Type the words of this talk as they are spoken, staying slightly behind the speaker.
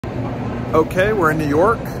Okay, we're in New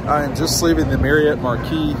York. I am just leaving the Marriott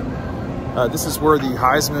Marquis. This is where the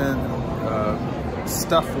Heisman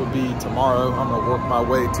stuff will be tomorrow. I'm gonna work my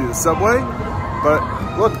way to the subway.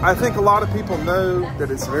 But look, I think a lot of people know that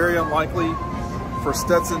it's very unlikely for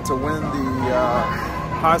Stetson to win the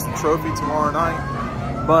Heisman Trophy tomorrow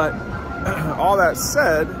night. But all that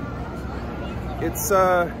said, it's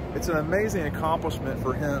an amazing accomplishment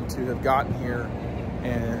for him to have gotten here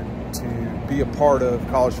and to be a part of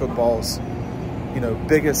college football's,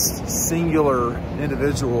 biggest singular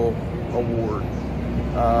individual award.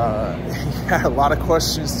 He had a lot of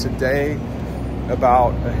questions today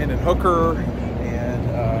about Hendon Hooker and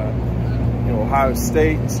Ohio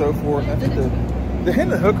State and so forth. And I think the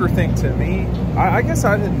Hendon Hooker thing, to me, I guess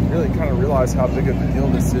I didn't really kind of realize how big of a deal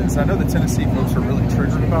this is. I know the Tennessee folks are really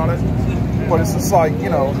triggered about it, but it's just like,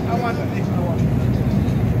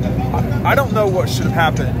 I don't know what should have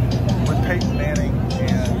happened with Peyton Manning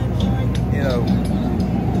and,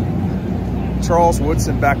 Charles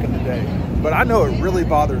Woodson back in the day. But I know it really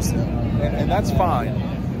bothers him, and that's fine.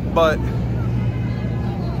 But,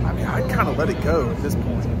 I mean, I'd kind of let it go at this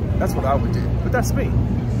point. That's what I would do. But that's me,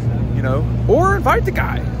 Or invite the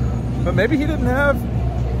guy. But maybe he didn't have,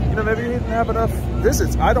 maybe he didn't have enough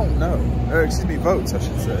visits. I don't know. Or, excuse me, votes, I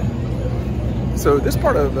should say. So this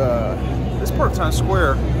part of Times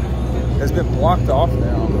Square has been blocked off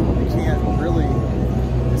now. You can't really,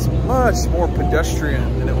 it's much more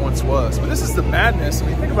pedestrian than it once was. But this is the madness. I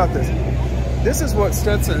mean, think about this. This is what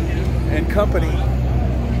Stetson and company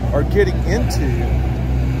are getting into.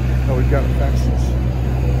 Oh, we've got a fax station.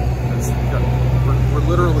 We're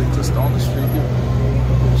literally just on the street here.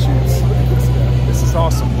 Shoots. Look at this guy. This is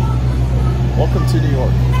awesome. Welcome to New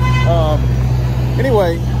York.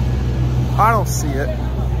 Anyway, I don't see it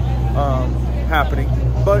happening,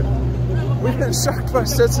 but we've been shocked by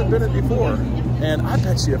Stetson Bennett before. And I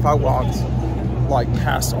bet you if I walked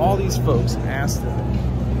past all these folks and asked them,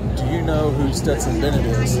 do you know who Stetson Bennett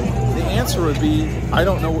is? The answer would be, I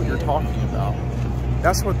don't know what you're talking about.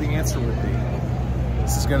 That's what the answer would be.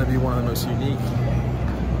 This is going to be one of the most unique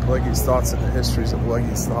Leggy's Thoughts in the histories of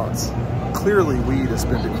Leggy's Thoughts. Clearly weed has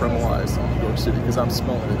been decriminalized in New York City because I'm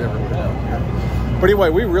smelling it everywhere down here. But anyway,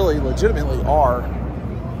 we really legitimately are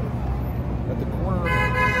at the corner.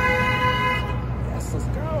 Yes, let's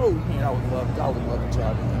go. Man, I would love to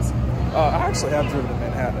drive in this. I actually have driven to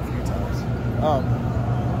Manhattan a few times.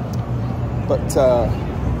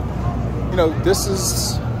 This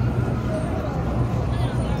is,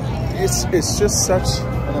 it's just such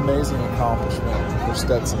an amazing accomplishment for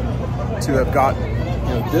Stetson to have gotten,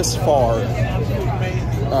 this far,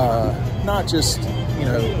 not just,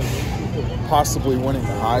 possibly winning the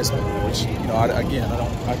Heisman, which,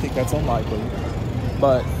 I think that's unlikely,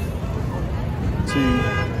 but to,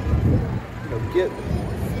 get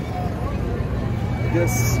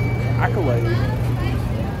this accolade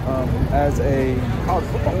as a college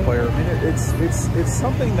football player. I mean, it's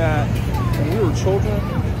something that when we were children,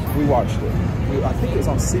 we watched it. I think it was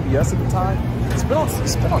on CBS at the time. It's been on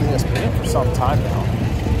ESPN for some time now,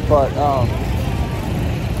 but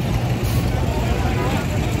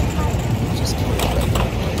just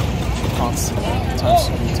constant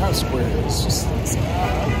Times Square is just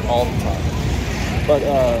all the time. But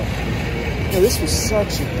this was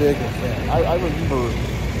such a big event. I remember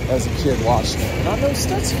as a kid watching it, and I know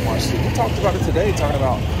Stetson watched it. We talked about it today, talking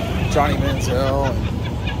about Johnny Manziel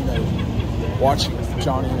and watching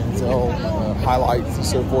Johnny Manziel highlights and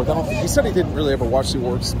so forth. He said he didn't really ever watch the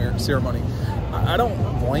awards ceremony. I don't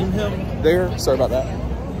blame him there. Sorry about that,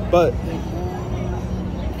 but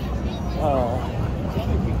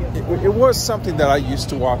it was something that I used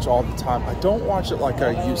to watch all the time. I don't watch it like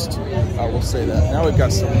I used to. I will say that. Now we've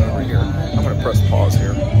got someone over here. I'm going to press pause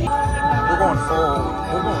here. We're going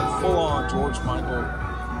full on George Michael.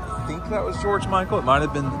 I think that was George Michael. It might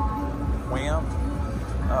have been Wham.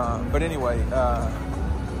 But anyway,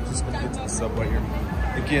 just going to get to the subway here.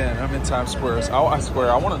 Again, I'm in Times Square. So I swear,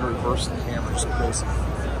 I wanted to reverse the camera just because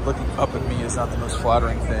looking up at me is not the most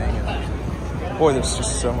flattering thing. And boy, there's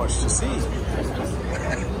just so much to see.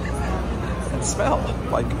 And smell,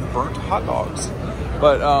 like burnt hot dogs.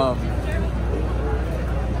 But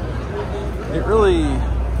it really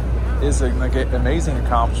is an amazing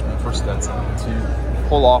accomplishment for Stetson to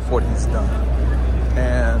pull off what he's done.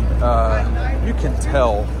 And you can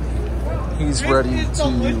tell he's ready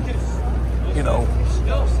to,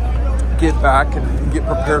 get back and get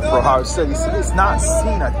prepared for Ohio State. He said he's not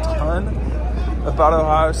seen a ton about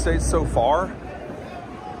Ohio State so far.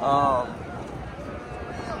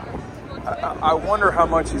 I wonder how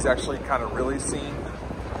much he's actually kind of really seen.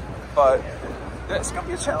 But it's going to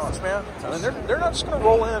be a challenge, man. I mean, they're not just going to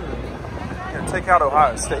roll in and take out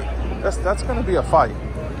Ohio State. That's going to be a fight.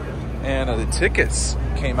 And the tickets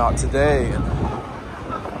came out today, and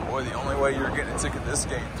boy, the only way you're getting a ticket this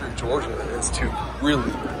game through Georgia is to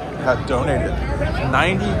really have donated.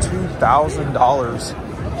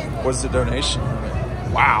 $92,000 was the donation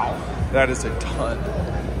limit. Wow, that is a ton.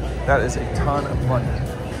 That is a ton of money.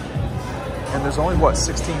 And there's only, what,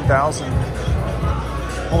 16,000,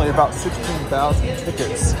 only about 16,000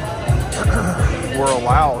 tickets were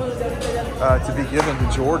allowed to be given to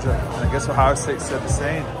Georgia. And I guess Ohio State said the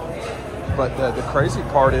same. But the crazy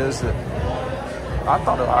part is that I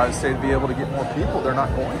thought Ohio State would be able to get more people. They're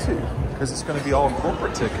not going to, because it's going to be all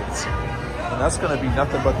corporate tickets. And that's going to be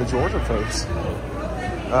nothing but the Georgia folks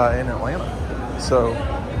in Atlanta. So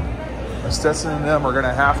Stetson and them are going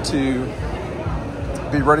to have to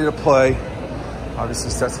be ready to play.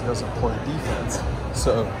 Obviously, Stetson doesn't play defense.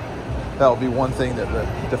 So that'll be one thing that the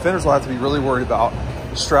defenders will have to be really worried about.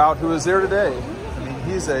 Stroud, who is there today, I mean,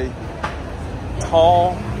 he's a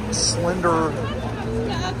tall, slender,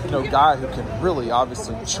 guy who can really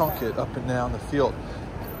obviously chunk it up and down the field.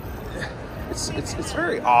 It's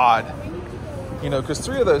very odd, because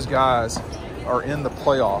 3 of those guys are in the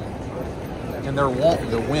playoff and they're wanting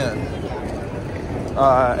to win,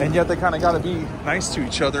 and yet they kind of got to be nice to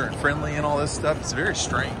each other and friendly and all this stuff. It's a very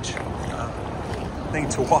strange thing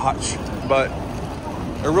to watch, but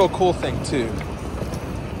a real cool thing too.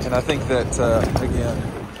 And I think that again,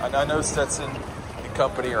 I know Stetson and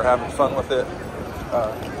company are having fun with it.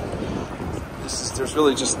 There's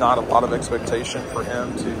really just not a lot of expectation for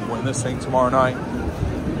him to win this thing tomorrow night.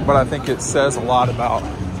 But I think it says a lot about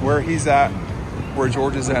where he's at, where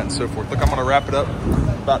Georgia's at, and so forth. Look, I'm going to wrap it up.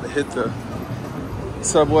 I'm about to hit the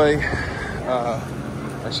subway.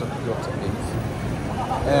 Actually, I'm going to go up to 8th.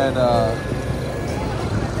 And I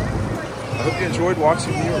hope you enjoyed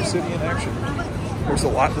watching New York City in action. There's a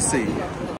lot to see.